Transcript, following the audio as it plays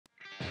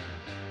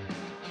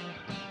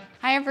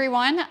Hi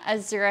everyone,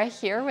 Azura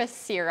here with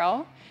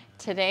Ciro.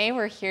 Today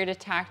we're here to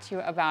talk to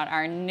you about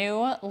our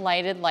new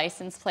lighted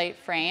license plate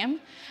frame,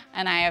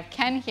 and I have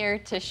Ken here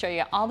to show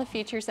you all the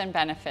features and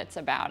benefits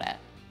about it.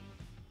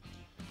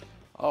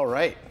 All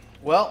right,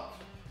 well,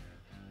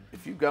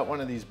 if you've got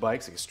one of these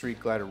bikes, like a Street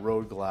Glide or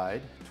Road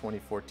Glide,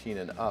 2014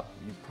 and up,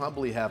 you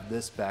probably have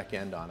this back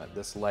end on it,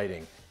 this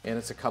lighting, and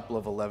it's a couple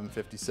of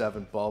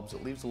 1157 bulbs.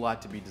 It leaves a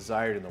lot to be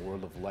desired in the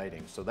world of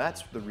lighting. So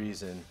that's the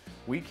reason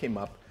we came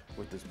up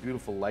with this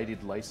beautiful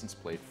lighted license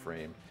plate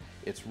frame.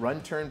 It's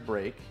run, turn,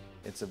 brake.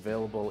 It's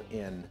available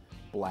in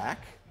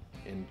black,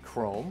 in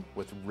chrome,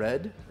 with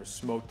red or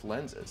smoked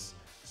lenses.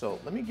 So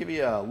let me give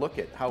you a look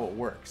at how it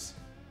works.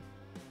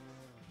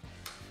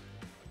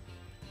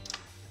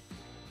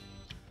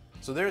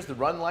 So there's the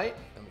run light.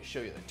 Let me show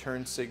you the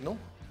turn signal.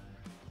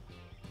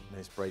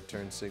 Nice bright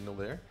turn signal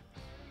there.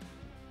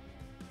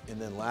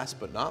 And then last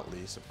but not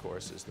least, of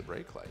course, is the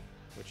brake light,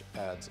 which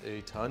adds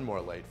a ton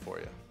more light for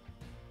you.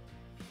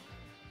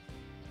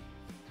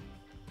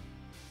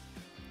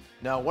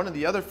 Now, one of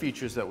the other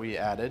features that we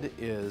added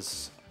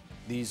is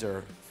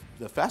the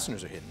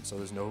fasteners are hidden, so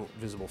there's no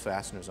visible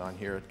fasteners on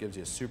here. It gives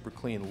you a super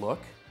clean look,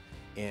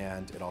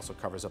 and it also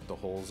covers up the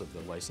holes of the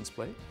license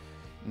plate.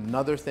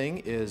 Another thing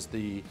is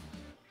the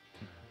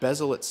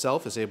bezel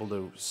itself is able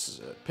to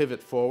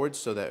pivot forward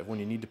so that when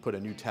you need to put a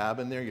new tab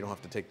in there, you don't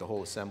have to take the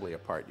whole assembly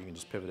apart. You can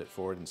just pivot it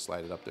forward and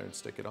slide it up there and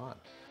stick it on.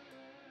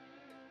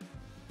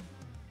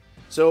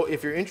 So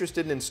if you're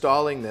interested in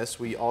installing this,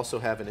 we also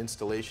have an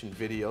installation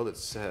video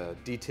that's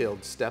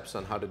detailed steps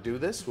on how to do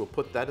this. We'll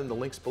put that in the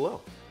links below.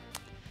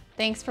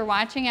 Thanks for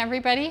watching,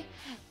 everybody.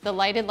 The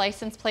lighted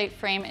license plate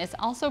frame is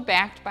also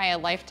backed by a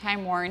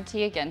lifetime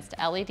warranty against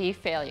LED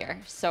failure.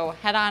 So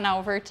head on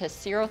over to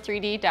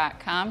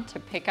Ciro3D.com to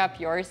pick up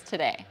yours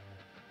today.